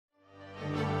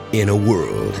In a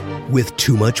world with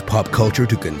too much pop culture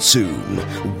to consume,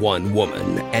 one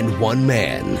woman and one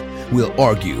man will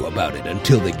argue about it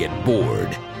until they get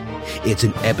bored. It's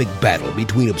an epic battle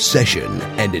between obsession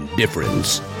and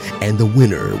indifference, and the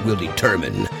winner will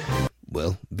determine,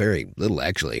 well, very little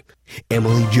actually.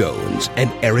 Emily Jones and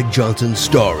Eric Johnson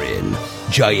star in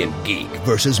Giant Geek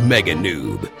vs. Mega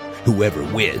Noob. Whoever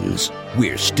wins,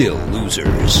 we're still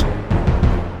losers.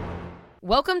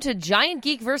 Welcome to Giant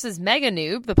Geek vs. Mega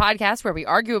Noob, the podcast where we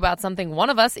argue about something one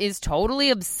of us is totally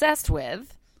obsessed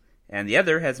with. And the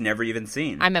other has never even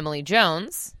seen. I'm Emily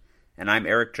Jones. And I'm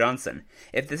Eric Johnson.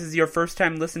 If this is your first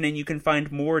time listening, you can find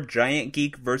more Giant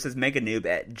Geek vs. Mega Noob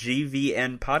at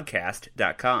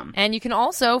gvnpodcast.com. And you can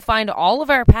also find all of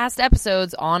our past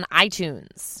episodes on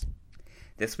iTunes.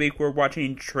 This week we're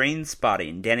watching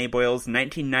Trainspotting, Danny Boyle's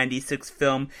 1996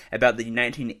 film about the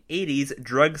 1980s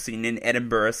drug scene in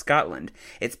Edinburgh, Scotland.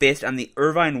 It's based on the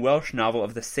Irvine Welsh novel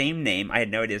of the same name. I had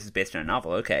no idea this was based on a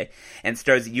novel, okay. And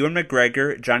stars Ewan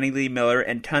McGregor, Johnny Lee Miller,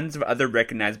 and tons of other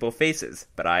recognizable faces.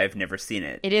 But I've never seen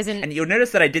it. It isn't... And you'll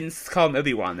notice that I didn't call him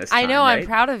Obi-Wan this time, I know, right? I'm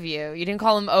proud of you. You didn't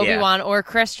call him Obi-Wan or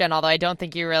Christian, although I don't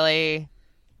think you really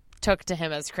took to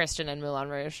him as Christian in Moulin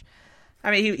Rouge. I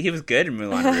mean, he was good in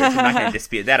Moulin Rouge. I'm not going to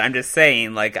dispute that. I'm just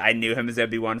saying, like, I knew him as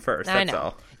Obi-Wan first. That's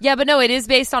all. Yeah, but no, it is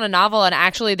based on a novel, and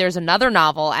actually there's another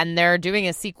novel, and they're doing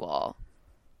a sequel.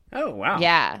 Oh, wow.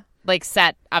 Yeah, like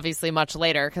set, obviously, much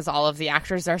later, because all of the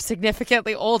actors are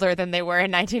significantly older than they were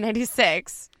in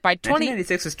 1996. By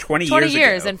 1996 was 20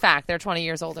 years ago. In fact, they're 20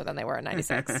 years older than they were in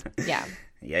 96. Yeah.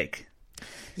 Yike.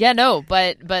 Yeah, no,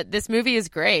 but this movie is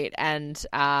great, and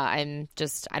I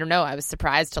don't know, I was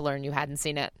surprised to learn you hadn't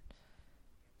seen it.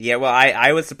 Yeah, well,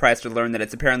 I was surprised to learn that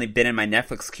it's apparently been in my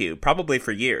Netflix queue, probably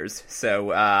for years.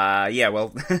 So, yeah,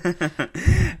 well,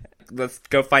 let's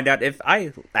go find out if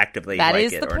I actively like it or not.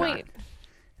 That is the point.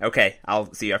 Okay,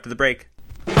 I'll see you after the break.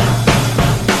 Hey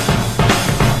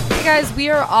guys, we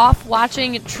are off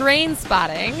watching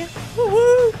Trainspotting.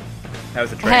 Woo-hoo! That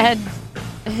was a train.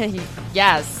 And,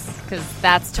 yes. Because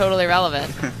that's totally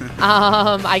relevant.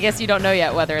 I guess you don't know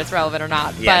yet whether it's relevant or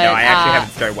not. Yeah, but, no, I actually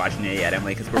haven't started watching it yet,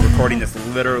 Emily, because we're recording this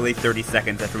literally 30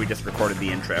 seconds after we just recorded the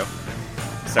intro.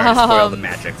 Sorry to spoil the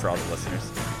magic for all the listeners.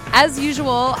 As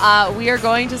usual, we are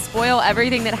going to spoil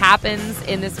everything that happens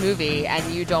in this movie,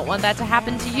 and you don't want that to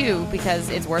happen to you because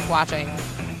it's worth watching,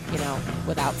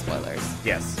 without spoilers.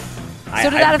 Yes.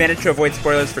 I've managed to avoid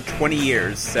spoilers for 20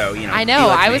 years, so, I know.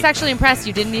 I was actually impressed.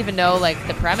 You didn't even know,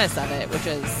 the premise of it, which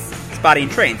is... Spotting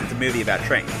trains. It's a movie about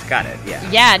trains. Got it, yeah.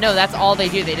 Yeah, no, that's all they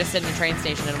do. They just sit in a train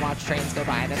station and watch trains go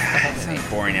by. That's the whole movie. Sounds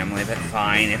boring, Emily, but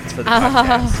fine if it's for the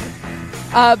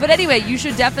podcast. But anyway, you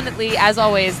should definitely, as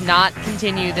always, not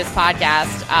continue this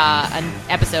podcast, an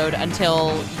episode,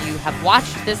 until you have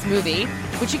watched this movie,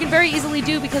 which you can very easily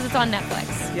do because it's on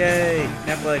Netflix. Yay,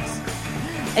 Netflix.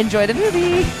 Enjoy the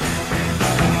movie.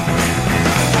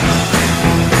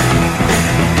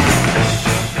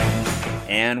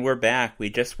 And we're back. We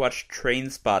just watched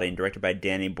Trainspotting, directed by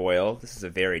Danny Boyle. This is a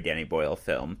very Danny Boyle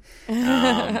film.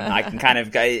 I can kind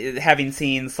of, having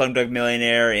seen Slumdog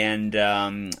Millionaire and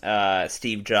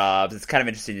Steve Jobs, it's kind of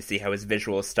interesting to see how his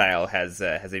visual style has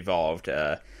evolved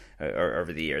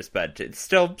over the years. But it's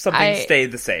still something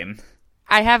stayed the same.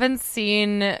 I haven't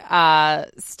seen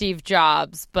Steve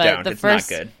Jobs, but it's not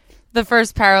good. The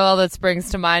first parallel that springs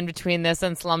to mind between this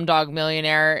and Slumdog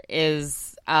Millionaire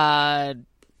is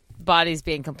bodies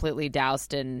being completely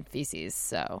doused in feces.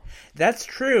 So that's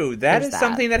true. That is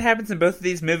something that happens in both of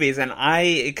these movies, and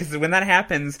because when that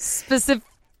happens,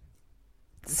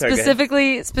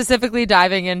 specifically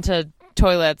diving into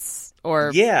toilets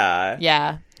or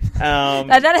that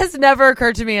has never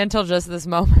occurred to me until just this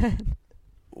moment.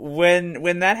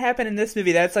 When that happened in this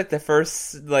movie, that's the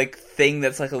first thing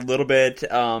that's a little bit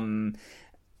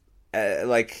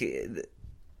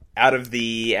out of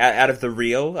the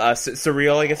real,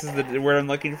 surreal, I guess is the word I'm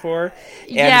looking for.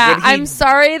 And I'm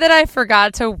sorry that I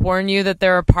forgot to warn you that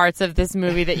there are parts of this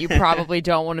movie that you probably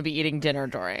don't want to be eating dinner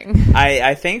during.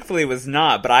 I thankfully was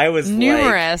not, but I was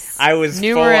numerous. I was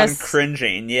full on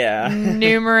cringing. Yeah,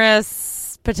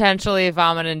 numerous. Potentially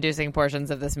vomit-inducing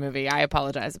portions of this movie. I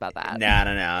apologize about that.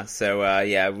 No. So,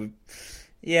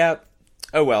 yeah.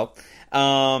 Oh, well.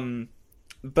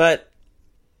 But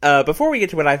before we get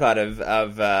to what I thought of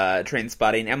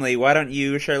Trainspotting, Emily, why don't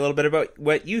you share a little bit about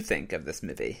what you think of this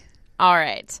movie? All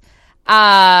right.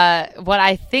 What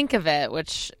I think of it,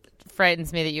 which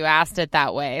frightens me that you asked it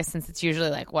that way, since it's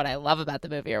usually what I love about the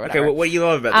movie or whatever. Okay, what do you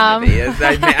love about the movie?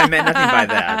 I meant nothing by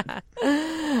that.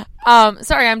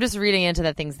 Sorry, I'm just reading into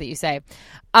the things that you say.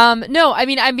 No,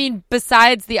 I mean,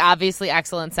 besides the obviously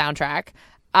excellent soundtrack,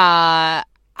 I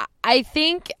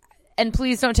think and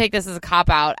please don't take this as a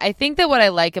cop-out, I think that what I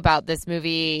like about this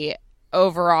movie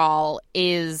overall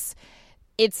is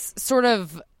its sort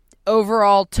of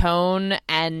overall tone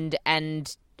and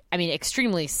I mean,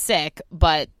 extremely sick,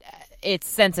 but its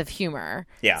sense of humor.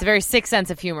 Yeah. It's a very sick sense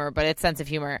of humor, but its sense of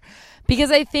humor.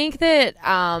 Because I think that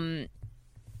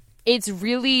it's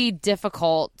really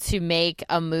difficult to make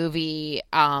a movie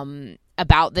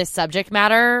about this subject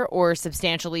matter or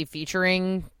substantially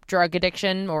featuring drug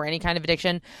addiction or any kind of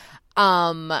addiction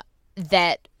that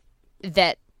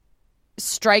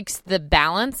strikes the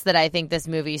balance that I think this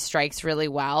movie strikes really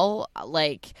well.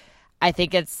 Like, I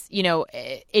think it's, you know,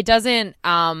 it doesn't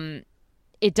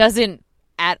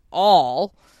at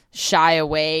all shy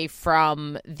away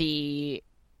from the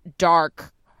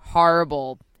dark,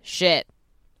 horrible shit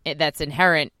that's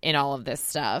inherent in all of this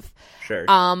stuff. Sure.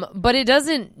 But it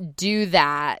doesn't do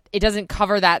that. It doesn't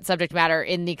cover that subject matter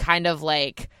in the kind of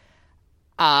like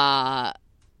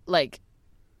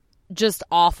just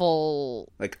awful,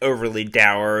 like overly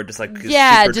dour, just like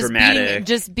yeah, super dramatic,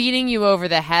 just beating you over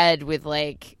the head with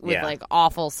like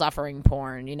awful suffering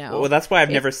porn, you know. Well, that's why I've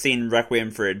never seen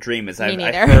Requiem for a Dream. Is I've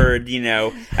neither. heard, you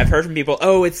know, I've heard from people,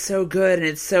 oh, it's so good and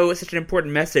it's such an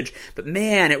important message, but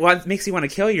man, it makes you want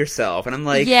to kill yourself, and I'm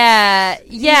like, yeah.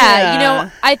 You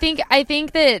know, I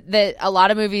think that a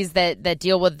lot of movies that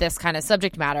deal with this kind of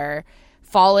subject matter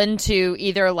fall into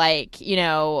either like, you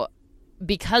know,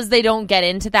 because they don't get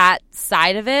into that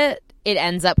side of it, it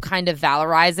ends up kind of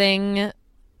valorizing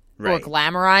or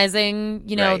glamorizing,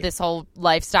 you know, this whole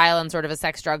lifestyle in sort of a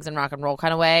sex, drugs, and rock and roll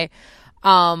kind of way.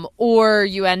 Or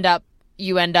you end up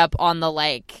on the,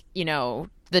 like, you know,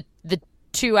 the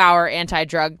 2-hour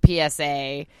anti-drug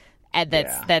PSA, and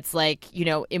that's like, you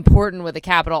know, important with a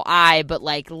capital I, but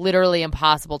like literally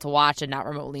impossible to watch and not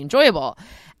remotely enjoyable.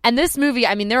 And this movie,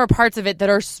 I mean, there are parts of it that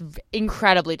are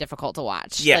incredibly difficult to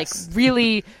watch. Yes. Like,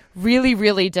 really, really,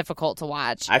 really difficult to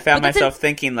watch. I found myself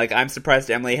thinking, like, I'm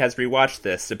surprised Emily has rewatched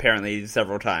this, apparently,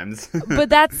 several times. but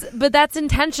that's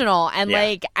intentional. And,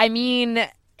 like, I mean,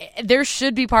 there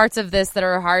should be parts of this that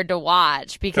are hard to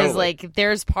watch. Because, totally. like,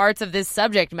 there's parts of this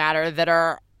subject matter that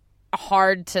are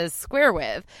hard to square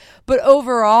with. But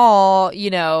overall,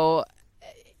 you know,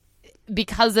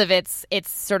 because of its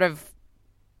sort of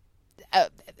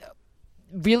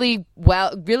really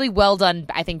well done,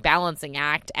 I think, balancing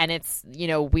act, and its, you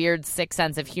know, weird sick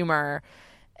sense of humor,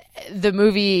 the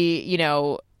movie, you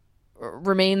know,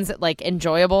 remains like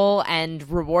enjoyable and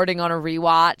rewarding on a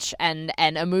rewatch, and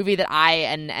a movie that I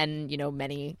and you know,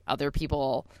 many other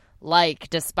people like,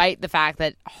 despite the fact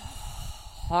that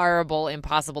horrible,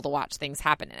 impossible to watch things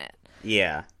happen in it.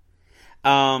 Yeah.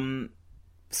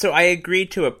 So I agree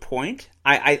to a point.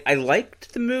 I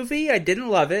liked the movie. I didn't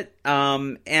love it.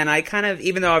 And I kind of,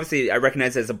 even though obviously I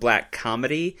recognize it as a black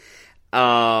comedy,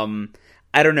 I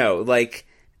don't know, like,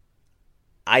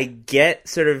 I get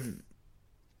sort of,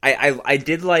 I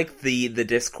did like the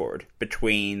discord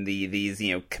between these,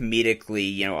 you know,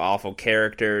 comedically, you know, awful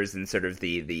characters and sort of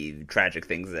the tragic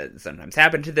things that sometimes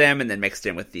happen to them, and then mixed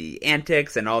in with the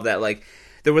antics and all that. Like,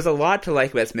 there was a lot to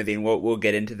like about this movie, and we'll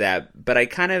get into that. But I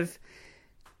kind of,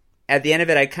 at the end of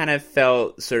it, I kind of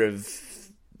felt sort of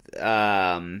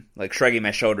like shrugging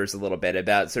my shoulders a little bit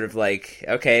about sort of like,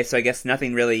 okay, so I guess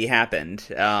nothing really happened,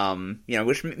 you know,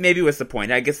 which maybe was the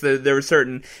point. I guess there were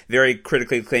certain very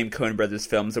critically acclaimed Coen Brothers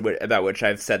films about which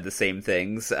I've said the same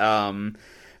things,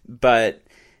 but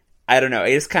I don't know,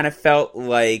 I just kind of felt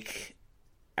like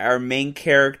our main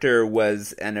character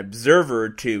was an observer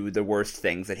to the worst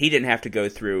things, that he didn't have to go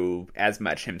through as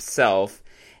much himself.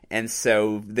 And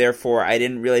so, therefore, I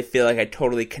didn't really feel like I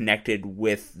totally connected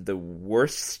with the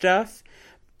worst stuff.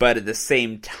 But at the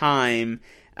same time,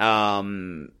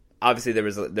 obviously there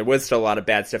was still a lot of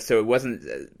bad stuff. So it wasn't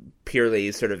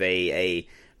purely sort of a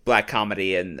black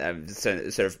comedy and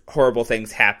sort of horrible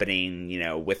things happening, you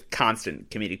know, with constant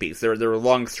comedic peaks. There were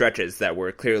long stretches that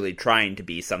were clearly trying to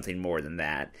be something more than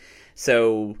that.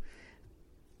 So,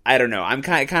 I don't know. I'm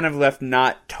kind of left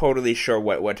not totally sure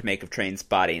what to make of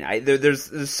Trainspotting.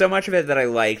 There's so much of it that I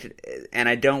liked, and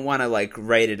I don't want to like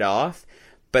write it off.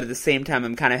 But at the same time,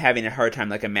 I'm kind of having a hard time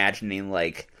like imagining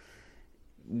like,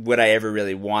 would I ever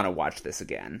really want to watch this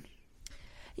again?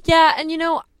 Yeah, and you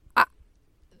know,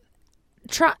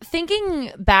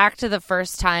 thinking back to the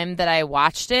first time that I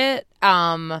watched it,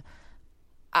 I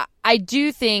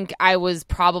do think I was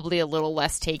probably a little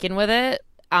less taken with it.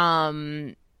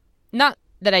 Not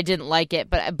that I didn't like it,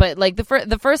 but like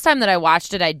the first time that I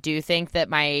watched it, I do think that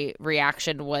my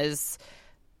reaction was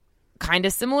kind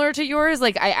of similar to yours.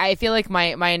 Like, I feel like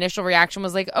my initial reaction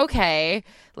was like, okay,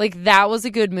 like that was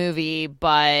a good movie,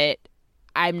 but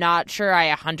I'm not sure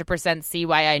I 100% see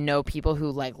why I know people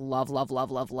who like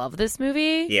love this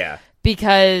movie. Yeah.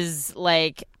 Because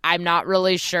like I'm not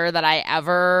really sure that I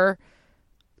ever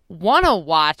want to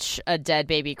watch a dead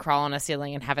baby crawl on a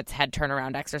ceiling and have its head turn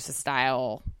around Exorcist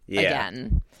style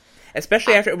again.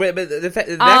 Especially after, but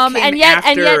that came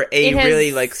after a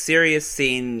really like serious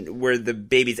scene where the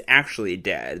baby's actually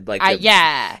dead. Like,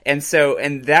 and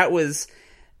that was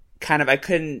kind of, I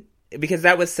couldn't, because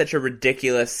that was such a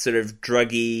ridiculous sort of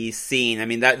druggy scene. I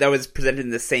mean, that was presented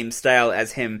in the same style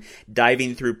as him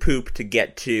diving through poop to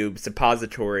get to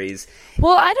suppositories.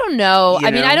 Well, I don't know.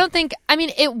 Mean, I don't think. I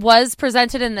mean, it was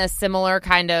presented in a similar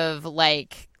kind of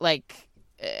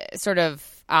sort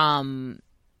of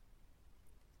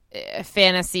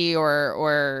fantasy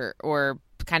or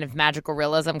kind of magical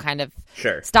realism kind of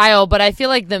style, but I feel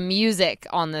like the music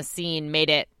on the scene made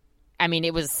it. I mean,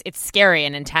 it's scary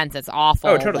and intense. It's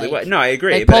awful. Oh, totally. Like, no, I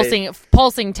agree. Like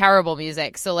pulsing, terrible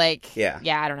music. So, like, yeah,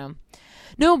 I don't know.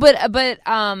 No, but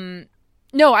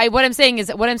no. What I'm saying is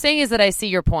that I see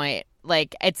your point.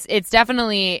 Like, it's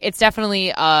definitely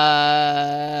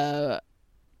a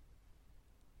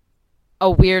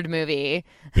weird movie.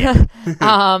 Yeah.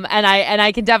 and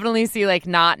I can definitely see like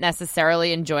not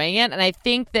necessarily enjoying it. And I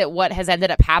think that what has ended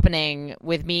up happening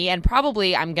with me, and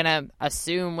probably I'm gonna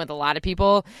assume with a lot of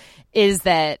people, is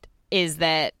that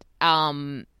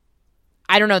I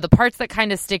don't know, the parts that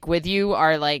kind of stick with you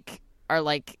are like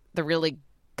the really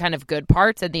kind of good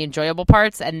parts and the enjoyable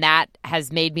parts, and that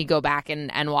has made me go back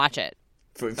and watch it.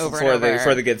 For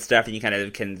the good stuff, and you kind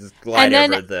of can glide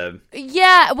over the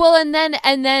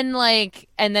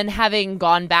and then having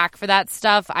gone back for that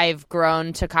stuff, I've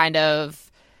grown to kind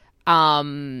of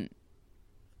I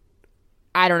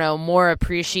don't know, more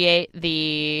appreciate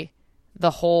the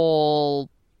whole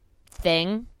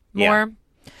thing more.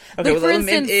 Okay, like, well,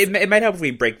 instance, it might help if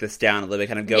we break this down a little bit,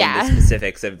 kind of go into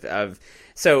specifics of.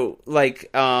 So, like,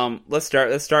 let's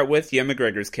start with Ewan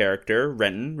McGregor's character,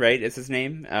 Renton, right? Is his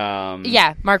name?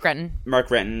 Mark Renton.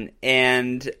 Mark Renton,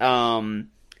 and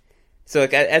so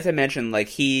like as I mentioned, like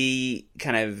he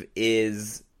kind of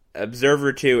is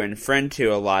observer to and friend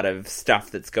to a lot of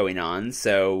stuff that's going on.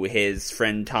 So his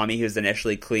friend Tommy, who's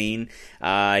initially clean,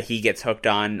 he gets hooked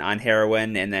on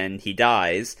heroin and then he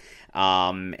dies. He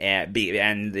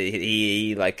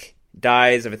like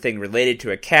dies of a thing related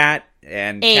to a cat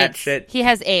and AIDS. Cat shit. He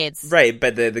has AIDS, right?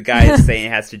 But the guy is saying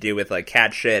it has to do with like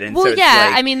cat shit, and so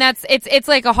I mean that's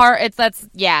like a hard. That's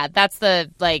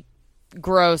the like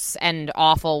gross and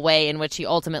awful way in which he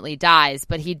ultimately dies.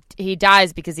 But he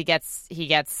dies because he gets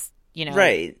an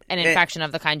infection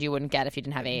of the kind you wouldn't get if you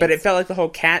didn't have AIDS. But it felt like the whole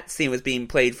cat scene was being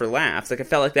played for laughs. Like, it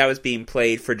felt like that was being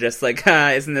played for just like,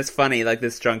 isn't this funny? Like,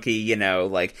 this junkie,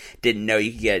 like, didn't know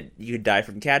you could die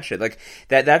from cat shit. Like,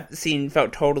 that scene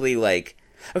felt totally like,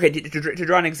 okay, to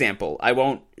draw an example, I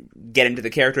won't get into the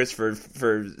characters for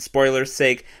spoilers'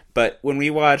 sake, but when we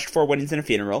watched Four Weddings and a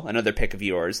Funeral, another pick of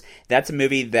yours, that's a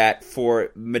movie that for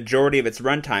majority of its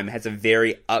runtime has a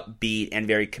very upbeat and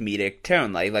very comedic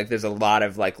tone. Like there's a lot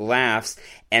of like laughs,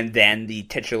 and then the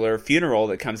titular funeral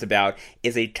that comes about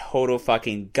is a total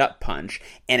fucking gut punch,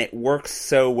 and it works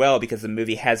so well because the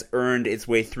movie has earned its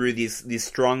way through these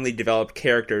strongly developed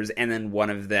characters, and then one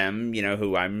of them,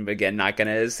 who I'm again not going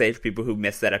to say for people who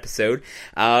missed that episode,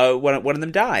 one of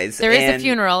them dies. There is a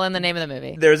funeral in the name of the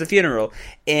movie. There's a funeral.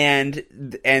 And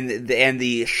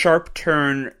the sharp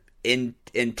turn in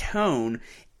tone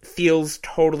feels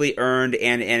totally earned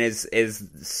and is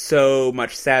so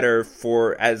much sadder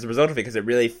as a result of it, because it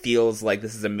really feels like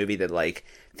this is a movie that like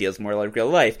feels more like real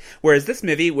life. Whereas this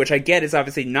movie, which I get is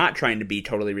obviously not trying to be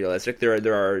totally realistic, this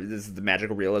is the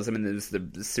magical realism and there's the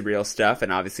surreal stuff,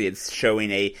 and obviously it's showing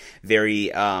a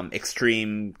very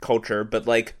extreme culture, but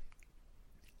like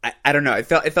I don't know. It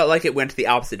felt like it went to the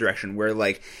opposite direction, where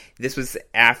like this was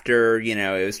after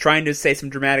it was trying to say some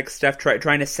dramatic stuff,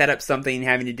 trying to set up something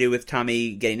having to do with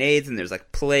Tommy getting AIDS, and there's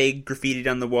like plague graffitied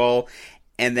on the wall,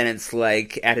 and then it's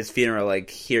like at his funeral, like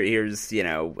here's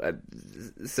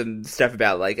some stuff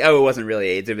about like, oh, it wasn't really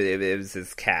AIDS, it was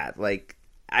his cat. Like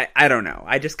I don't know.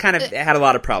 I just kind of had a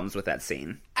lot of problems with that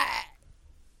scene.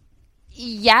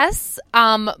 Yes,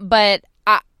 but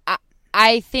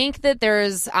I think that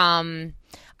there's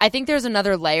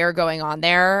another layer going on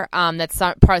there that's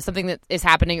something that is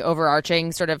happening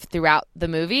overarching sort of throughout the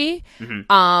movie,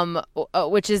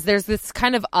 which is there's this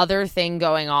kind of other thing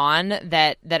going on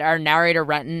that our narrator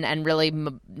Renton and really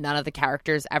none of the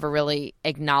characters ever really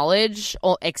acknowledge,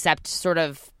 except sort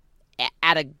of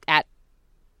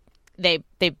they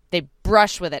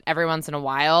brush with it every once in a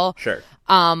while. Sure.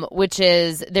 Which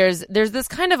is there's this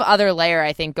kind of other layer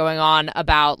I think going on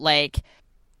about like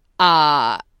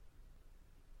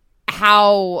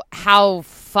how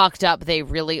fucked up they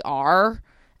really are,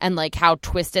 and like how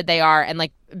twisted they are, and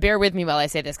like bear with me while I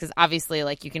say this, because obviously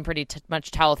like you can pretty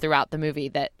much tell throughout the movie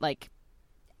that like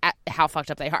how fucked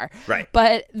up they are. Right.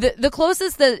 But the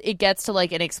closest that it gets to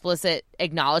like an explicit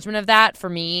acknowledgement of that for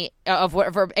me,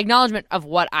 for acknowledgement of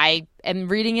what I am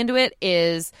reading into it,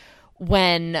 is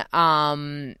when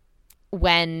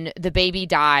the baby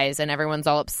dies and everyone's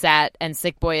all upset and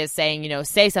Sick Boy is saying, you know,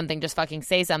 say something, just fucking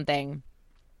say something.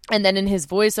 And then in his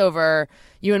voiceover,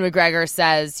 Ewan McGregor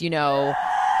says, you know,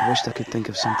 I wished I could think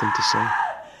of something to say.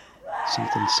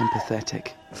 Something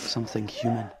sympathetic. Something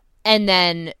human. And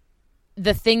then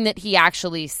the thing that he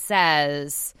actually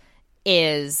says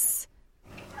is,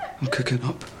 I'm cooking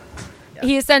up.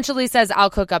 He essentially says, I'll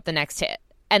cook up the next hit.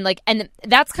 And like, and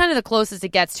that's kind of the closest it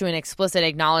gets to an explicit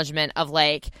acknowledgement of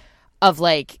like,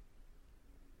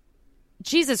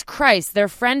 Jesus Christ, their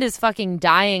friend is fucking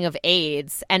dying of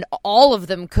AIDS, and all of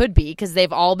them could be, because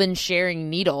they've all been sharing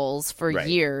needles for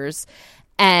years.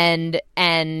 And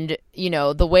you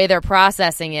know, the way they're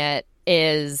processing it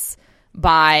is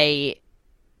by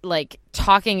like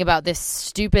talking about this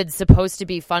stupid, supposed to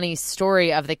be funny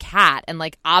story of the cat, and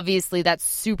like obviously that's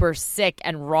super sick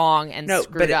and wrong and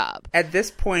screwed up. At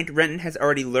this point, Renton has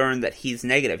already learned that he's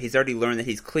negative. He's already learned that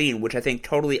he's clean, which I think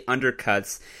totally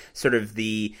undercuts sort of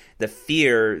the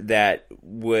fear that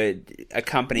would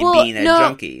accompany being a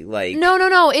junkie. Like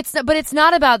no, it's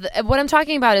not about what I'm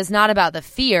talking about is not about the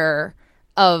fear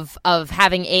of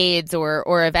having AIDS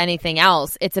or of anything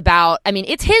else. It's about, I mean,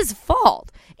 it's his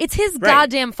fault. It's his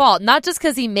goddamn fault. Not just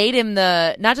because he made him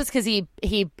not just because he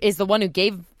is the one who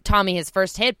gave Tommy his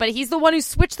first hit, but he's the one who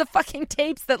switched the fucking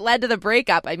tapes that led to the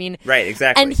breakup. I mean, right,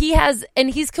 exactly. And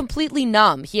he's completely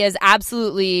numb. He has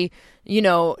absolutely, you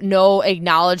know, no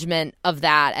acknowledgement of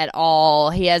that at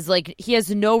all. He has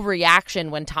no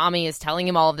reaction when Tommy is telling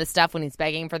him all of this stuff, when he's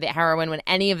begging for the heroin, when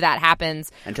any of that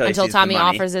happens until Tommy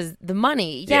offers his the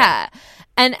money. Yeah.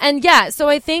 And yeah, so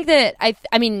I think that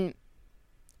I mean,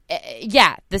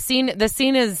 yeah, the scene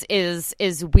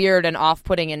is weird and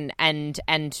off-putting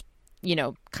and you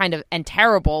know, kind of, and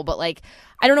terrible, but like,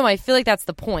 I don't know, I feel like that's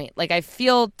the point. Like, I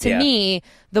feel, to me,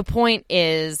 the point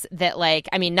is that, like,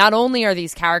 I mean, not only are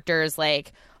these characters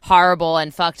like horrible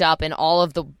and fucked up in all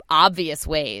of the obvious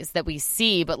ways that we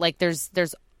see, but like there's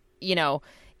you know,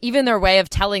 even their way of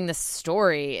telling the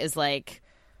story is like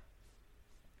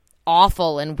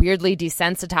awful and weirdly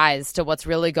desensitized to what's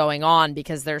really going on,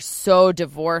 because they're so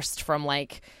divorced from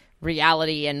like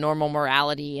reality and normal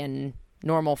morality and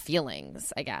normal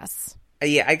feelings, I guess.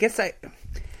 Yeah, I guess I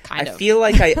feel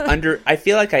like I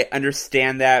feel like I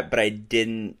understand that, but I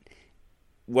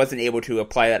wasn't able to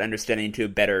apply that understanding to a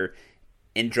better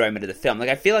enjoyment of the film. Like,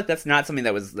 I feel like that's not something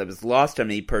that was lost on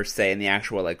me per se in the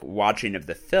actual like watching of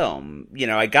the film. You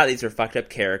know, I got these are fucked up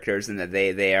characters, and that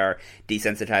they are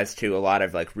desensitized to a lot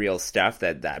of like real stuff.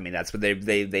 That I mean, that's what they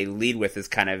lead with, is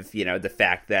kind of, you know, the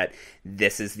fact that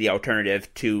this is the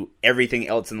alternative to everything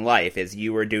else in life, is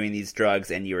you are doing these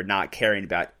drugs and you are not caring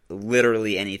about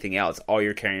literally anything else. All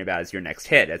you're caring about is your next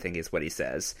hit, I think is what he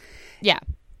says. Yeah.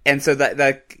 And so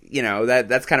that you know,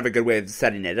 that's kind of a good way of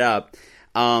setting it up.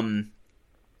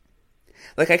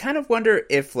 Like, I kind of wonder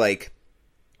if, like,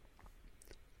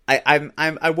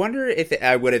 I wonder if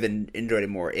I would have enjoyed it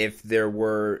more if there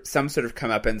were some sort of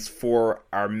comeuppance for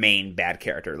our main bad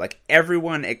character. Like,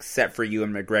 everyone except for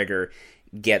Ewan McGregor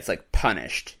gets, like,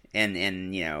 punished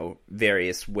in you know,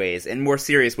 various ways, in more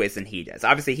serious ways than he does.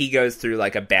 Obviously, he goes through,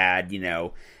 like, a bad, you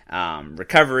know,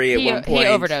 recovery at one point.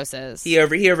 He overdoses. He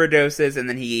overdoses, and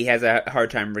then he has a hard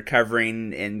time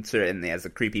recovering, and he has a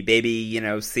creepy baby, you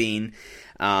know, scene.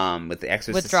 With the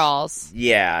Exorcist withdrawals.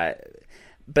 Yeah.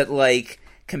 But like,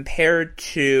 compared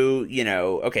to, you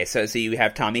know, okay, so you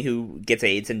have Tommy who gets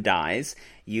AIDS and dies.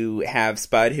 You have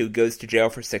Spud who goes to jail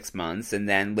for 6 months and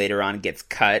then later on gets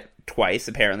cut twice,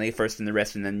 apparently, first in the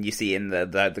wrist, and then you see in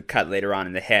the cut later on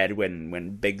in the head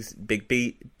when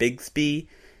Begbie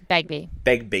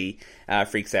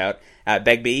freaks out.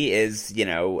 Begbie is, you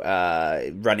know,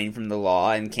 running from the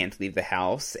law and can't leave the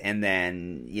house, and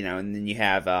then you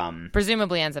have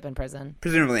presumably ends up in prison.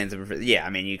 Yeah, I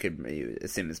mean, you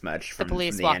assume as much. The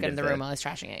police walk into the room while he's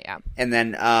trashing it. Yeah, and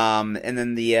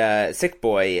then the Sick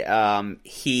Boy,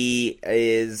 he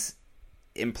is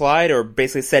implied or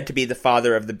basically said to be the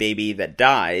father of the baby that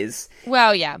dies.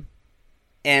 Well, yeah,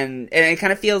 and it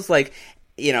kind of feels like,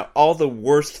 you know, all the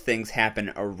worst things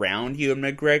happen around Ewan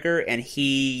McGregor, and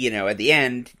he, you know, at the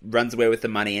end runs away with the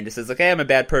money and just says, okay, I'm a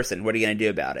bad person. What are you going to do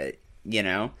about it? You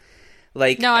know?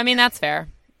 Like, no, I mean, that's fair.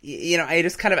 you know, I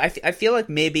just kind of, I feel like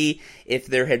maybe if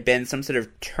there had been some sort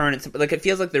of turn, like, it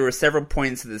feels like there were several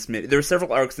points in this movie, there were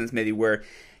several arcs in this movie where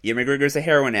Ewan McGregor's a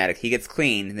heroin addict, he gets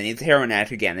clean, and then he's a heroin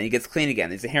addict again, then he gets clean again,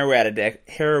 then he's a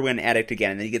heroin addict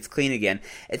again, and then he gets clean again.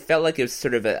 It felt like it was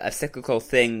sort of a cyclical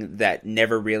thing that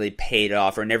never really paid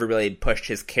off, or never really pushed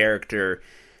his character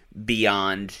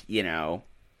beyond, you know,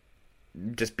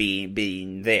 just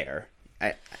being there.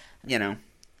 You know.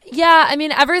 Yeah, I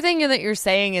mean, everything that you're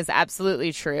saying is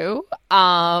absolutely true.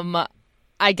 I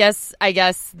guess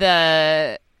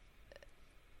the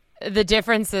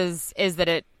difference is that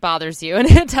it bothers you and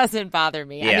it doesn't bother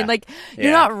me. Yeah. I mean, like,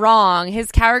 you're not wrong.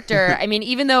 His character, I mean,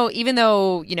 even though,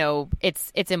 you know,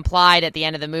 it's implied at the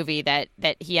end of the movie that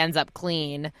he ends up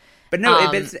clean. But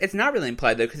no, it's not really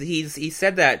implied though, because he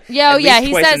said that he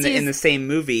twice says in the same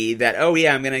movie that, oh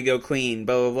yeah, I'm gonna go clean,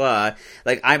 blah blah blah.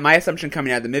 Like, my assumption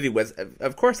coming out of the movie was,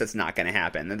 of course that's not gonna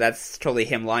happen. That's totally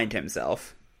him lying to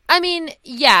himself. I mean,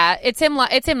 yeah, it's him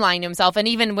lying to himself. And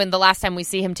even when the last time we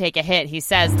see him take a hit, he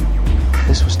says,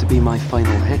 This was to be my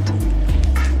final hit.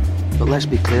 But let's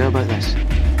be clear about this.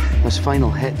 There's final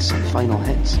hits and final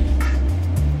hits.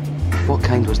 What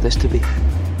kind was this to be?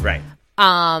 Right.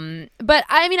 But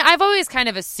I mean, I've always kind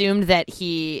of assumed that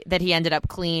he ended up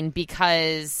clean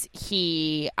because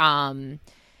because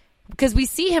we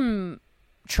see him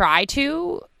try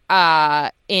to,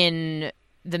 in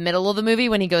the middle of the movie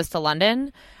when he goes to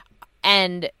London,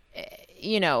 and,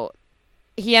 you know,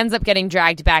 he ends up getting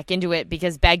dragged back into it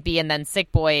because Begbie and then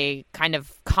Sick Boy kind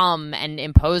of come and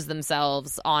impose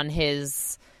themselves on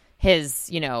his,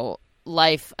 you know,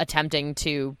 life, attempting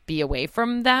to be away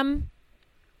from them.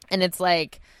 And it's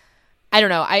like, I don't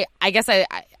know. I guess I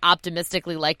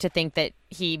optimistically like to think that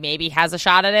he maybe has a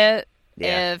shot at it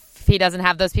if he doesn't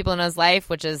have those people in his life,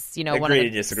 which is, you know, one of the agree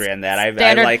to disagree on that. I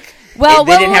like. Well,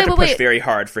 they didn't have to push very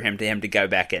hard for him to go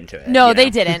back into it. No, you know? they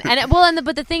didn't. And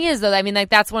but the thing is, though, I mean, like,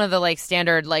 that's one of the like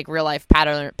standard like real life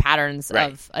patterns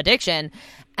of addiction.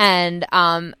 And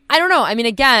I don't know. I mean,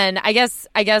 again, I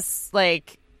guess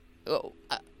like.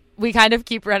 We kind of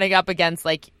keep running up against,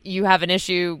 like, you have an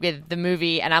issue with the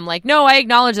movie, and I'm like, no, I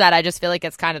acknowledge that. I just feel like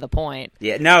it's kind of the point.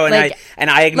 Yeah, no, and like,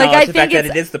 I acknowledge the fact that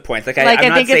it is the point. Like, I'm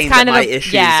not saying that my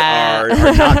issues are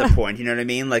not the point. You know what I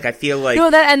mean? Like, I feel like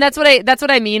that's what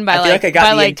I mean by I feel like I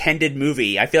got the intended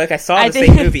movie. I feel like I saw the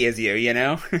same movie as you. You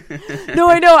know?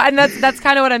 No, I know, and that's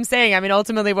kind of what I'm saying. I mean,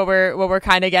 ultimately, what we're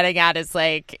kind of getting at is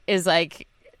like.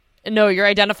 No, you're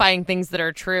identifying things that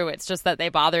are true. It's just that they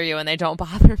bother you and they don't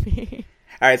bother me.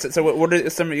 All right, so what are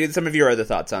some of your other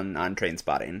thoughts on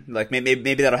Trainspotting? Like,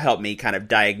 maybe that'll help me kind of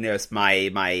diagnose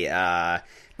my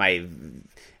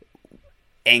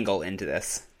angle into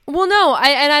this. Well, no,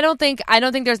 I don't think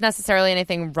there's necessarily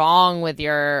anything wrong with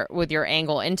your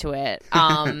angle into it.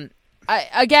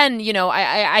 Again, you know,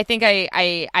 I think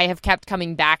I have kept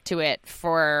coming back to it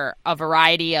for a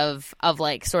variety of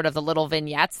like sort of the little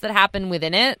vignettes that happen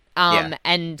within it.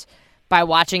 And by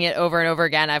watching it over and over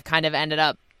again, I've kind of ended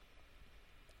up,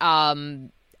 I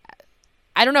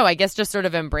don't know, I guess just sort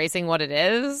of embracing what it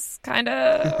is, kind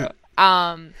of.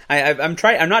 I'm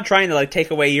not trying to like take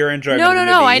away your enjoyment. No,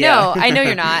 I know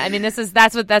you're not. I mean, that's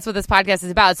what this podcast is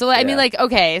about. So I mean, like,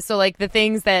 okay, so like the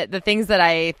things that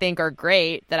I think are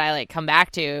great that I like come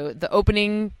back to, the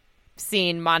opening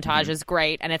scene montage is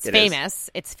great, and it's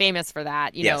famous. It's famous for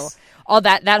that, you know. All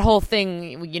that whole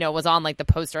thing, you know, was on like the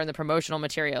poster and the promotional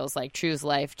materials, like choose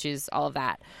life, choose all of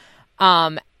that.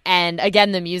 And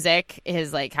again, the music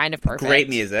is like kind of perfect. Great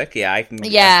music, yeah. I can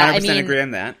 100% agree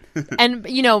on that. And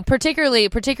you know, particularly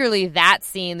that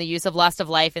scene, the use of Lust for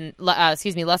Life in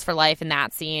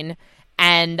that scene,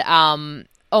 and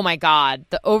oh my God,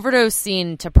 the overdose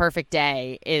scene to Perfect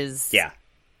Day is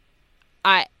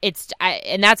and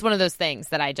that's one of those things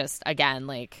that I just again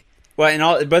like. Well,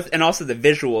 and also the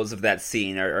visuals of that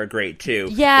scene are great too.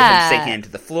 Yeah, with him sinking into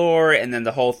the floor, and then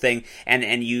the whole thing,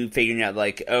 and you figuring out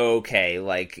like, oh, okay,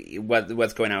 like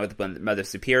what's going on with Mother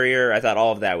Superior. I thought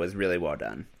all of that was really well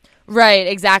done. Right,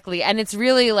 exactly, and it's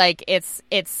really like it's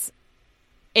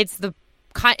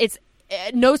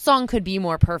no song could be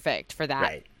more perfect for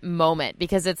that moment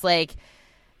because it's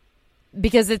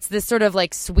this sort of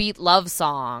like sweet love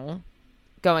song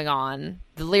going on.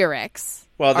 The lyrics.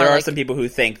 Well, there are some people who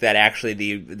think that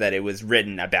actually that it was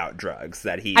written about drugs.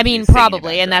 That he. I mean,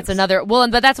 probably, and that's another. Well,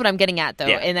 but that's what I'm getting at, though,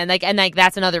 and then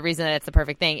that's another reason that it's the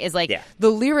perfect thing. Is like the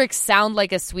lyrics sound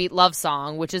like a sweet love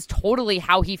song, which is totally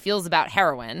how he feels about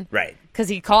heroin, right? Because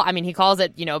he calls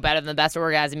it, you know, better than the best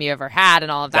orgasm you ever had,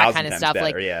 and all of that kind of stuff.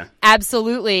 Better, like,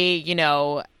 absolutely, you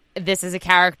know, this is a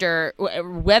character.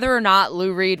 Whether or not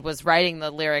Lou Reed was writing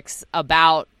the lyrics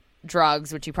about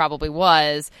drugs, which he probably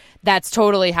was, that's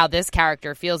totally how this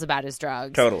character feels about his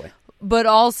drugs. Totally. But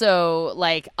also,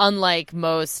 like, unlike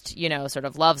most, you know, sort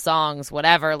of love songs,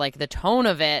 whatever, like, the tone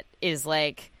of it is,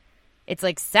 like, it's,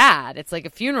 like, sad. It's, like,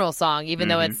 a funeral song, even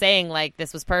though it's saying, like,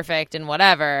 this was perfect and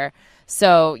whatever.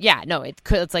 So, yeah, no,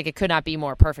 it's like it could not be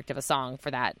more perfect of a song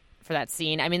for that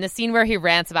scene. I mean, the scene where he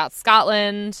rants about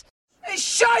Scotland. It's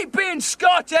shite being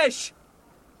Scottish!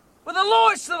 With the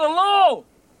lowest of the low!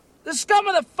 The scum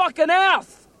of the fucking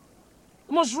earth!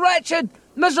 The most wretched,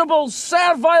 miserable,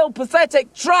 servile,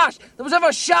 pathetic trash that was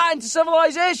ever shot into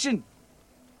civilization!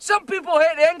 Some people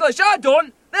hate the English, I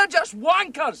don't! They're just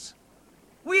wankers!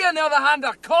 We, on the other hand,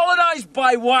 are colonised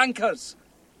by wankers!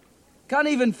 Can't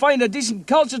even find a decent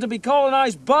culture to be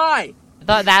colonised by!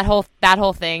 That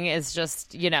whole thing is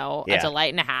just, you know, a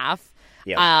delight and a half.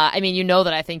 Yep. I mean, you know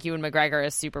that I think Ewan McGregor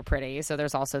is super pretty, so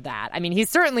there's also that. I mean, he's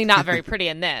certainly not very pretty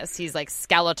in this. He's, like,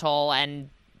 skeletal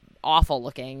and awful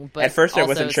looking. But at first I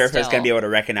also wasn't sure if I was going to be able to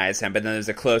recognize him, but then there's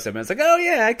a close-up, and it's like, oh,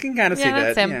 yeah, I can kind of see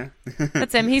that. That's him. Yeah.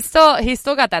 That's him. He's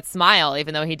still got that smile,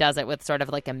 even though he does it with sort of,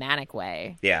 like, a manic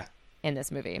way Yeah. in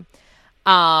this movie.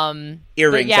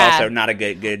 Earrings also not a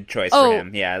good choice for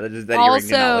him. Yeah, that earring did not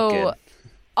look good.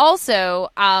 Also,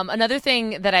 another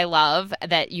thing that I love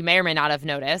that you may or may not have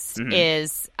noticed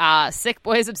is Sick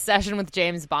Boy's obsession with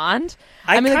James Bond.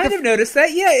 I mean, kind of noticed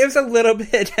that. Yeah, it was a little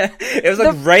bit. It was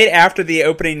like right after the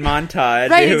opening montage.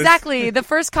 Right, exactly. The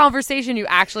first conversation you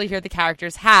actually hear the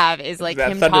characters have is like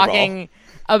him talking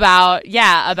about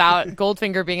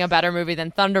Goldfinger being a better movie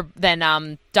than Dr.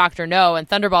 No, and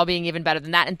Thunderball being even better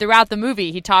than that. And throughout the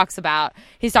movie, he's talking about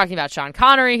Sean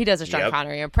Connery. He does a Sean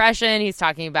Connery impression. He's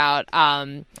talking about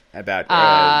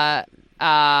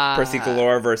Percy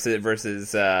Galore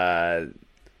versus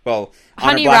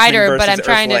Honey Rider, but I'm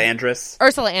trying Ursula Andress.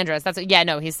 Ursula Andress. That's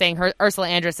he's saying Ursula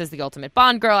Andress is the ultimate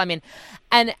Bond girl. I mean,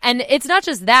 and it's not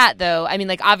just that though. I mean,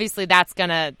 like obviously that's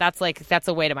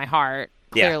a way to my heart.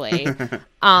 Clearly,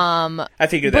 I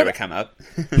figured that would come up.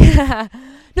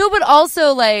 No, but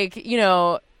also like, you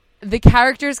know, the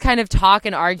characters kind of talk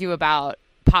and argue about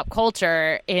pop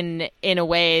culture in a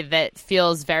way that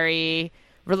feels very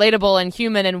relatable and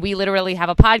human, and we literally have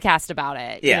a podcast about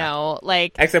it. You know,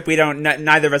 like except we don't.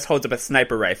 Neither of us holds up a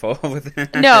sniper rifle.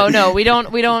 No, we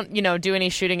don't. You know, do any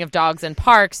shooting of dogs in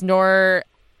parks, nor.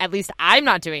 At least I'm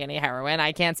not doing any heroin.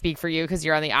 I can't speak for you because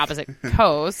you're on the opposite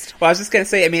coast. Well, I was just going to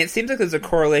say, I mean, it seems like there's a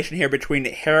correlation here between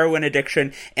heroin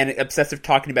addiction and obsessive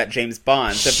talking about James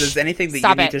Bond. So if there's anything that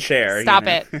you need to share... Stop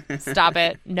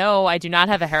it. No, I do not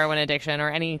have a heroin addiction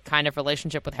or any kind of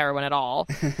relationship with heroin at all.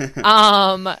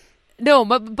 No,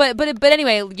 but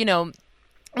anyway, you know...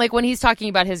 Like when he's talking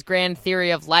about his grand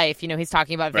theory of life, you know, he's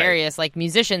talking about various like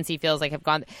musicians he feels like have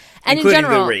gone... And including in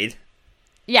general, Lou Reed.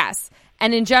 Yes.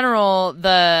 And in general,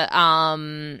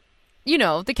 you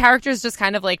know, the characters just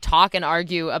kind of like talk and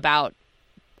argue about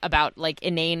like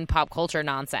inane pop culture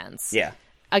nonsense. Yeah.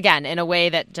 Again, in a way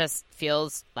that just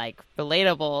feels like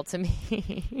relatable to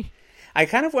me. I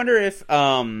kind of wonder if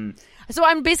So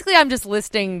I'm just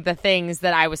listing the things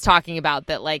that I was talking about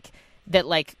that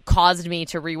caused me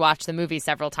to rewatch the movie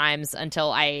several times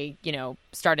until I, you know,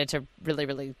 started to really,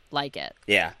 really like it.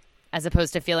 Yeah. As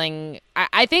opposed to feeling,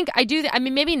 I think I do. I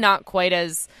mean, maybe not quite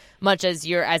as much as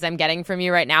I'm getting from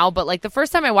you right now, but like the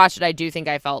first time I watched it, I do think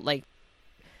I felt like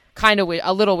kind of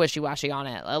a little wishy-washy on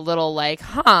it, a little like,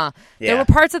 there were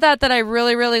parts of that I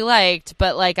really, really liked,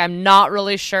 but like I'm not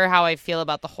really sure how I feel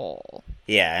about the whole.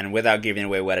 Yeah, and without giving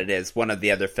away what it is, one of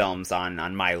the other films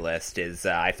on my list is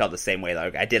I felt the same way.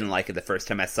 Like I didn't like it the first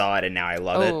time I saw it, and now I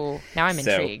love it. Oh, now I'm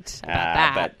intrigued about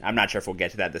that. But I'm not sure if we'll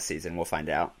get to that this season. We'll find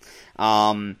out.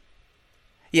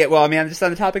 Yeah, well, I mean, I'm just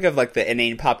on the topic of, like, the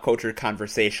inane pop culture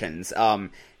conversations.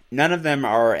 None of them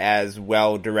are as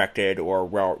well-directed or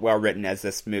well-written as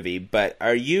this movie, but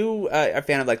are you a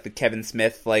fan of, like, the Kevin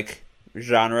Smith, like,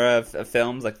 genre of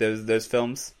films? Like, those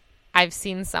films? I've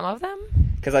seen some of them.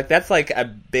 Because, like, that's, like, a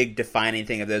big defining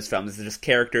thing of those films. It's just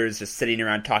characters just sitting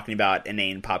around talking about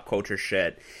inane pop culture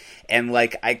shit. And,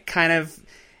 like,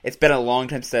 it's been a long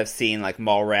time since I've seen like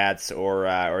Mallrats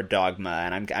or Dogma,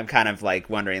 and I'm kind of like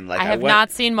wondering like I have not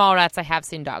seen Mallrats. I have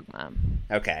seen Dogma.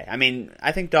 Okay, I mean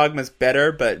I think Dogma's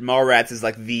better, but Mallrats is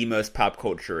like the most pop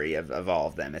culture-y of all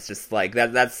of them. It's just like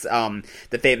that's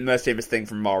the most famous thing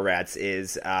from Mallrats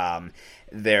is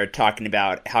they're talking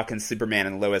about how can Superman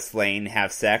and Lois Lane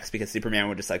have sex because Superman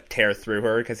would just like tear through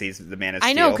her because he's the Man of Steel.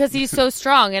 I know, because he's so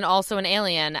strong and also an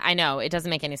alien. I know, it doesn't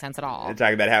make any sense at all. They're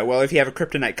talking about how, well, if you have a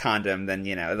kryptonite condom, then,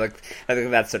 you know, like, I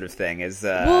think that sort of thing is...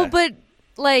 Well, but,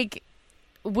 like,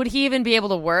 would he even be able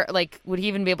to work? Like, would he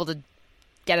even be able to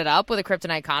get it up with a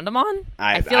kryptonite condom on?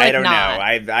 I feel like don't not.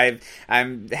 know. I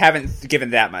haven't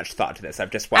given that much thought to this.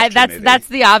 I've just watched the movie. That's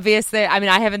the obvious thing. I mean,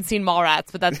 I haven't seen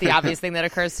Mallrats, but that's the obvious thing that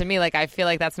occurs to me. Like, I feel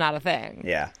like that's not a thing.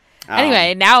 Yeah.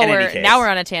 Anyway, now we're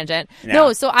on a tangent.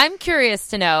 No, so I'm curious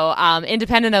to know,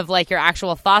 independent of like your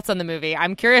actual thoughts on the movie,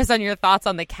 I'm curious on your thoughts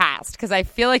on the cast, because I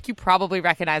feel like you probably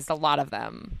recognized a lot of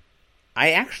them.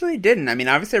 I actually didn't. I mean,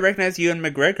 obviously I recognized Ewan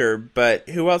McGregor, but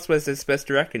who else was I supposed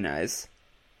to recognize?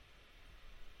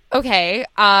 Okay,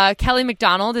 Kelly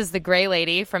MacDonald is the gray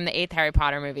lady from the 8th Harry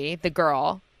Potter movie, the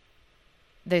girl,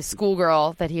 the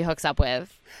schoolgirl that he hooks up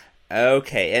with.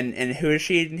 Okay, and who is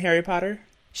she in Harry Potter?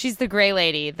 She's the gray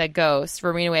lady, the ghost,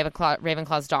 Rowena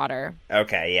Ravenclaw's daughter.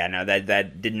 Okay, yeah, no,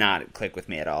 that did not click with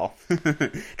me at all.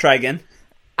 Try again.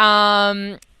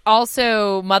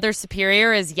 Also, Mother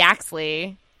Superior is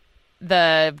Yaxley,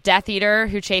 the Death Eater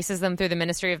who chases them through the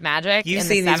Ministry of Magic. You've in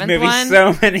seen the these 7th movies one.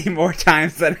 so many more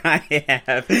times than I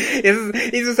have.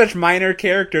 These are such minor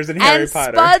characters in Harry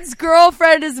Potter. And Spud's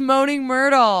girlfriend is Moaning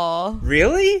Myrtle.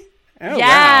 Really? Oh, yeah.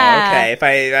 Wow. Okay.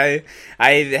 If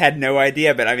I had no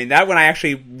idea, but I mean, that one I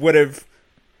actually would have...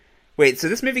 Wait, so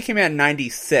this movie came out in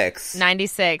 96.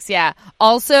 96, yeah.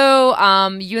 Also,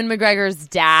 Ewan McGregor's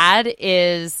dad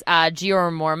is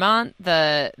Jeor Mormont,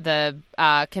 the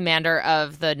commander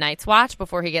of the Night's Watch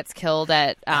before he gets killed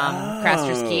at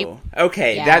Craster's Keep.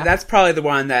 Okay, yeah. That's probably the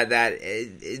one that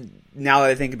now that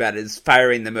I think about it, is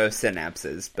firing the most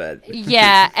synapses. But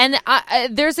yeah, and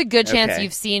there's a good chance Okay.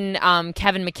 you've seen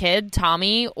Kevin McKidd,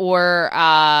 Tommy, or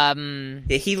yeah,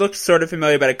 he looked sort of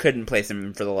familiar, but I couldn't place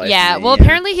him for the life. yeah. of me. Well,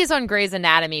 apparently he's on Grey's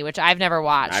Anatomy, which I've never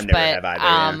watched. I've never have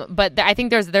either, but I think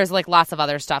there's like lots of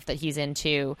other stuff that he's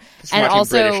into, Just and watching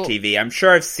also British TV. I'm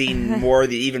sure I've seen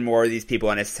even more of these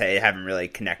people, and I haven't really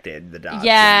connected the dots.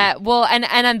 yeah. Well,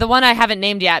 and the one I haven't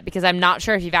named yet because I'm not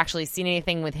sure if you've actually seen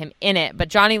anything with him in it. But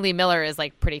Johnny Lee Miller is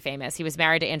like pretty famous. He was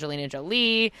married to Angelina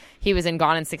Jolie. He was in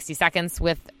Gone in 60 Seconds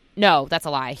with. No, that's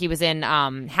a lie. He was in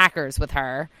Hackers with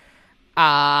her.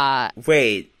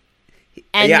 Wait.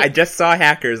 And yeah, I just saw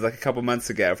Hackers like a couple months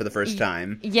ago for the first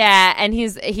time. Yeah, and he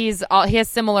has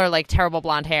similar like terrible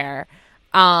blonde hair.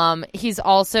 He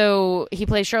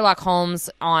plays Sherlock Holmes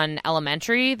on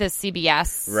Elementary, the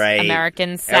CBS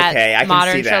American set I can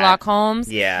modern see that. Sherlock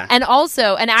Holmes. Yeah. And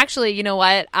actually, you know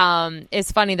what?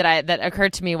 It's funny that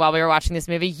occurred to me while we were watching this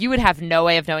movie. You would have no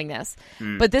way of knowing this.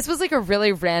 But this was like a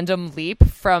really random leap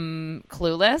from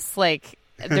Clueless. Like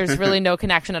there's really no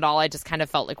connection at all. I just kind of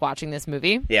felt like watching this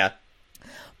movie. Yeah.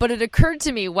 But it occurred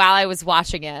to me while I was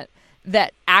watching it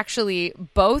that actually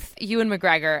both Ewan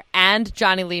McGregor and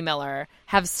Johnny Lee Miller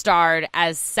have starred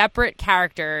as separate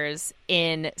characters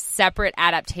in separate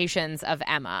adaptations of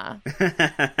Emma.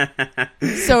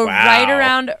 So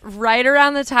Wow. right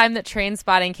around the time that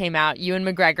Trainspotting came out, Ewan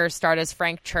McGregor starred as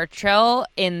Frank Churchill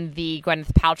in the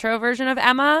Gwyneth Paltrow version of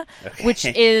Emma, which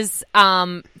is,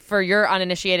 for your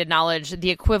uninitiated knowledge, the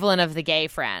equivalent of the gay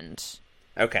friend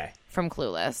Okay. from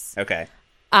Clueless. Okay.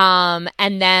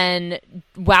 And then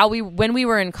when we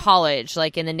were in college,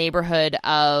 like in the neighborhood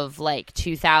of like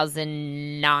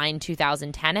 2009,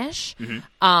 2010-ish,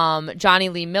 Johnny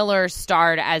Lee Miller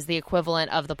starred as the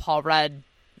equivalent of the Paul Rudd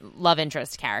love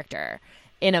interest character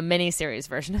in a miniseries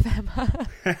version of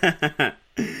Emma.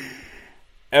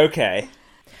 Okay.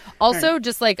 Also,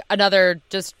 just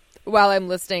while I'm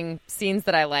listing scenes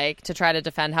that I like to try to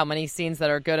defend how many scenes that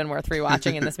are good and worth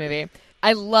rewatching in this movie.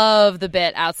 I love the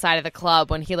bit outside of the club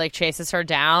when he like chases her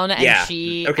down and Yeah.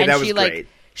 she Okay, that was like great.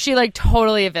 she like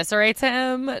totally eviscerates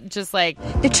him, just like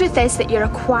The truth is that you're a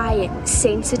quiet,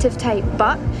 sensitive type,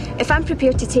 but if I'm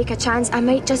prepared to take a chance, I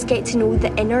might just get to know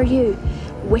the inner you.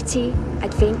 Witty,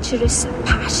 adventurous,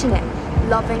 passionate,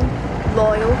 loving,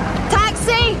 loyal.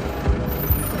 Taxi!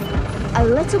 A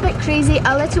little bit crazy,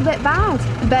 a little bit bad.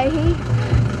 But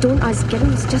hey, don't us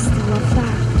girls just love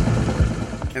that?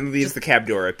 And leaves the cab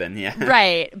door open, yeah.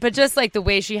 right, but just like the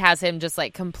way she has him just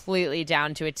like completely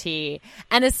down to a T,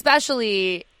 and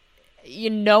especially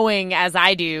knowing as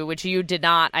I do, which you did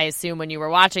not, I assume, when you were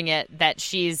watching it, that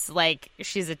she's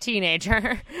a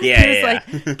teenager Yeah, who's yeah.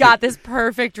 like got this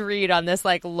perfect read on this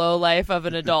like low life of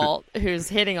an adult who's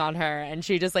hitting on her, and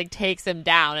she just like takes him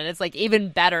down. And it's like even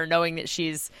better knowing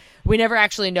that we never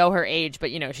actually know her age,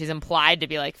 but she's implied to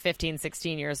be like 15,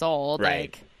 16 years old. Right.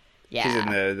 Like, yeah. She's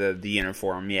in the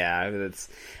uniform, yeah. That's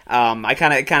I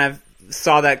kind of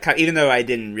saw that, even though I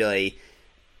didn't really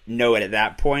know it at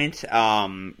that point.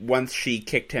 Once she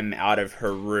kicked him out of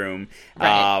her room,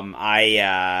 Right.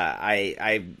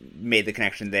 I made the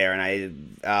connection there,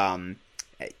 and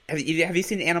have you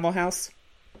seen Animal House?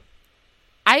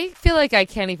 I feel like I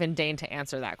can't even deign to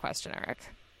answer that question, Eric.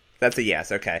 That's a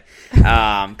yes. Okay.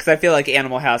 Because I feel like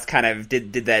Animal House kind of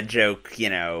did that joke,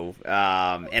 in a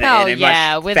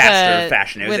much faster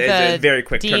fashion. It was a very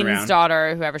quick Dean's turnaround.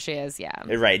 daughter, whoever she is, yeah.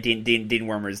 Right, Dean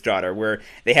Wormer's daughter, where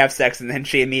they have sex and then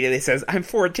she immediately says, "I'm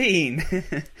 14."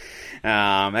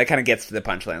 That kind of gets to the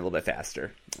punchline a little bit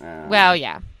faster. Well,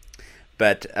 yeah.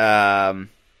 But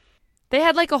they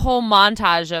had like a whole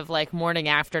montage of like morning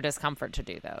after discomfort to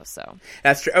do, though. So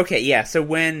that's true. Okay, yeah. So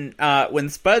when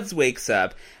Spuds wakes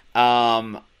up,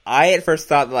 I at first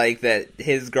thought like that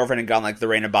his girlfriend had gone like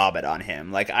Lorena Bobbitt on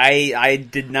him. Like I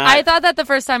did not. I thought that the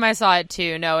first time I saw it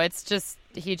too. No, it's just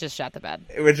he just shot the bed.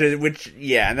 Which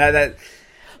yeah, and that.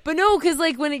 But no, because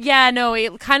like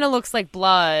it kind of looks like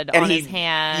blood on his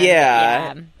hand.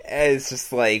 Yeah, it's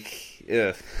just like,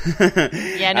 ugh.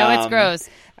 Yeah, no, it's gross.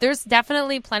 There's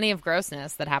definitely plenty of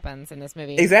grossness that happens in this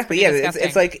movie. Exactly,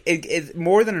 it's like it's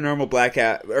more than a normal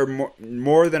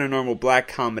more than a normal black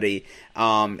comedy.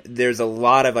 There's a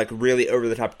lot of like really over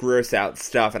the top gross out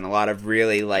stuff and a lot of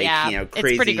really like crazy.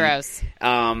 It's pretty gross.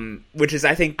 Which is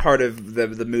I think part of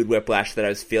the mood whiplash that I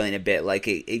was feeling a bit. Like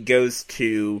it goes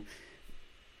to,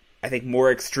 I think,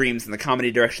 more extremes in the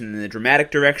comedy direction than the dramatic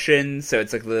direction. So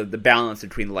it's like the balance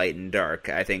between light and dark,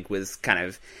 I think, was kind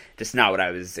of just not what I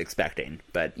was expecting.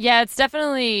 But yeah, it's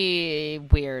definitely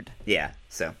weird. Yeah,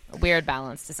 so a weird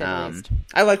balance to say the least.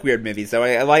 I like weird movies, though.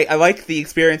 I like the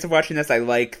experience of watching this. I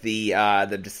like the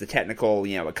technical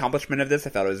accomplishment of this. I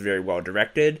thought it was very well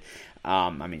directed. I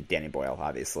mean, Danny Boyle,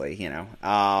 obviously,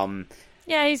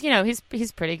 Yeah,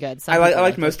 he's pretty good. I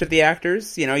liked most of the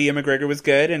actors. Ewan McGregor was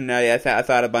good, and I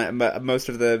thought most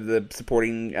of the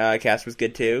supporting cast was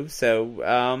good too.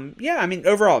 So yeah, I mean,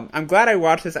 overall, I'm glad I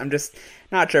watched this. I'm just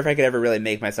not sure if I could ever really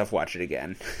make myself watch it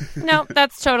again. No,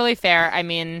 that's totally fair. I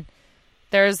mean,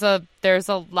 there's a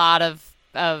lot of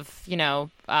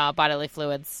bodily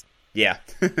fluids. Yeah,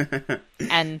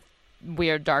 and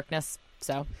weird darkness.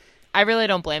 So I really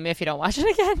don't blame you if you don't watch it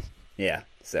again. Yeah.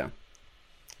 So.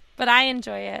 But I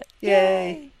enjoy it.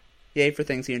 Yay. Yay for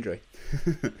things you enjoy.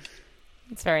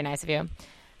 It's very nice of you.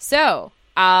 So,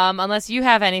 unless you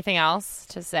have anything else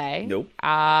to say. Nope.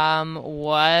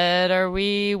 What are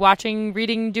we watching,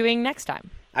 reading, doing next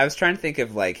time? I was trying to think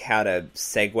of like how to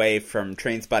segue from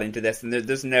Trainspotting to this, and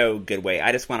there's no good way.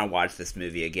 I just want to watch this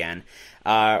movie again.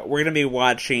 We're going to be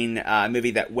watching a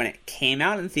movie that when it came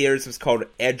out in theaters was called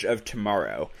Edge of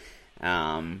Tomorrow.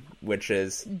 Which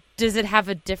is... Does it have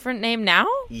a different name now?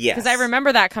 Yes. Because I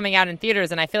remember that coming out in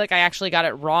theaters, and I feel like I actually got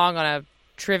it wrong on a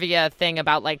trivia thing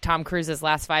about like Tom Cruise's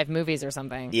last 5 movies or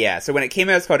something. Yeah, so when it came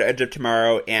out, it's called Edge of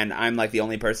Tomorrow, and I'm like the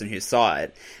only person who saw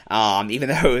it, even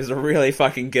though it was a really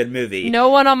fucking good movie. No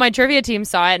one on my trivia team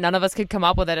saw it. None of us could come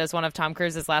up with it as one of Tom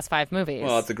Cruise's last 5 movies.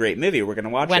 Well, it's a great movie. We're going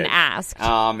to watch it. When asked.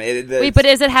 Wait, but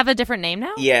does it have a different name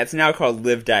now? Yeah, it's now called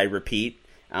Live, Die, Repeat.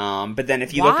 But then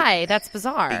if you Why? That's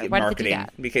bizarre. Why did they do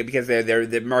that? Because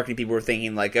the marketing people were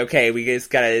thinking like, okay, we can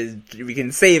save it. We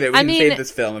can save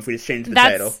this film if we just change the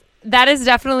title. That is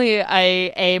definitely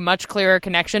a much clearer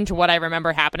connection to what I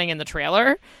remember happening in the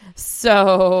trailer.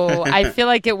 So I feel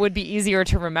like it would be easier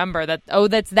to remember that,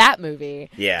 that's that movie.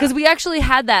 Yeah. Because we actually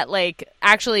had that,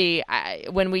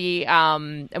 when we,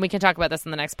 and we can talk about this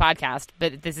in the next podcast,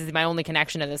 but this is my only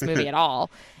connection to this movie at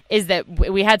all, is that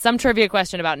we had some trivia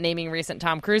question about naming recent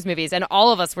Tom Cruise movies, and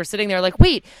all of us were sitting there like,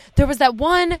 wait, there was that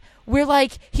one where,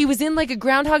 like, he was in, like, a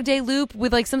Groundhog Day loop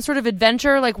with, like, some sort of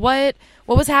adventure. Like, what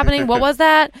was happening? What was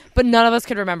that? But none of us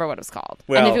could remember what it was called.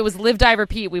 Well, and if it was Live, Die,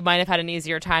 Repeat, we might have had an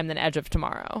easier time than Edge of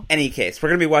Tomorrow. Any case, we're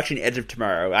going to be watching Edge of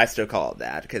Tomorrow. I still call it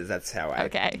that because that's how I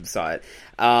saw it.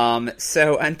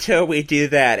 So until we do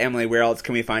that, Emily, where else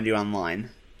can we find you online?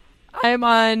 I'm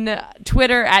on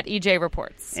Twitter at EJ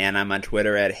Reports. And I'm on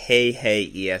Twitter at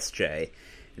HeyHeyESJ.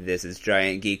 This is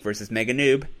Giant Geek vs. Mega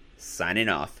Noob, signing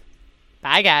off.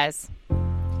 Bye, guys.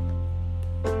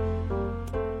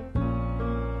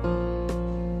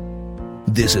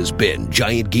 This has been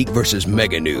Giant Geek vs.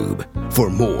 Mega Noob. For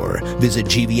more, visit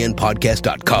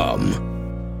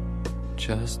GVNpodcast.com.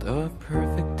 Just a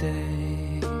perfect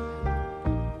day.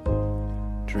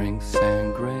 Drink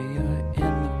sangria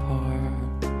in the park.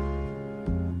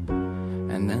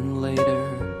 And then later,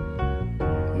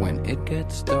 when it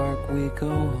gets dark, we go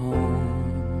home.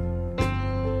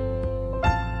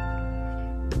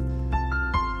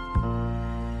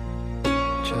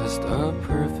 Just a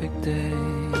perfect day.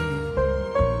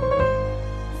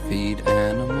 Feed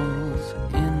animals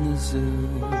in the zoo.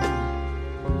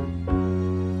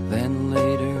 Then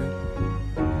later,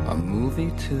 a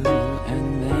movie too,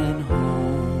 and then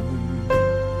home.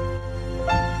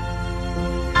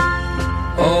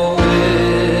 Oh,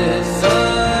 it's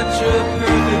such a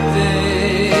perfect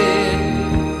day.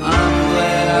 I'm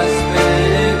glad I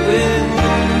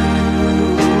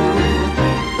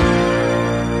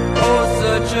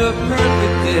such a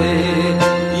perfect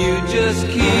day. You just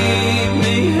keep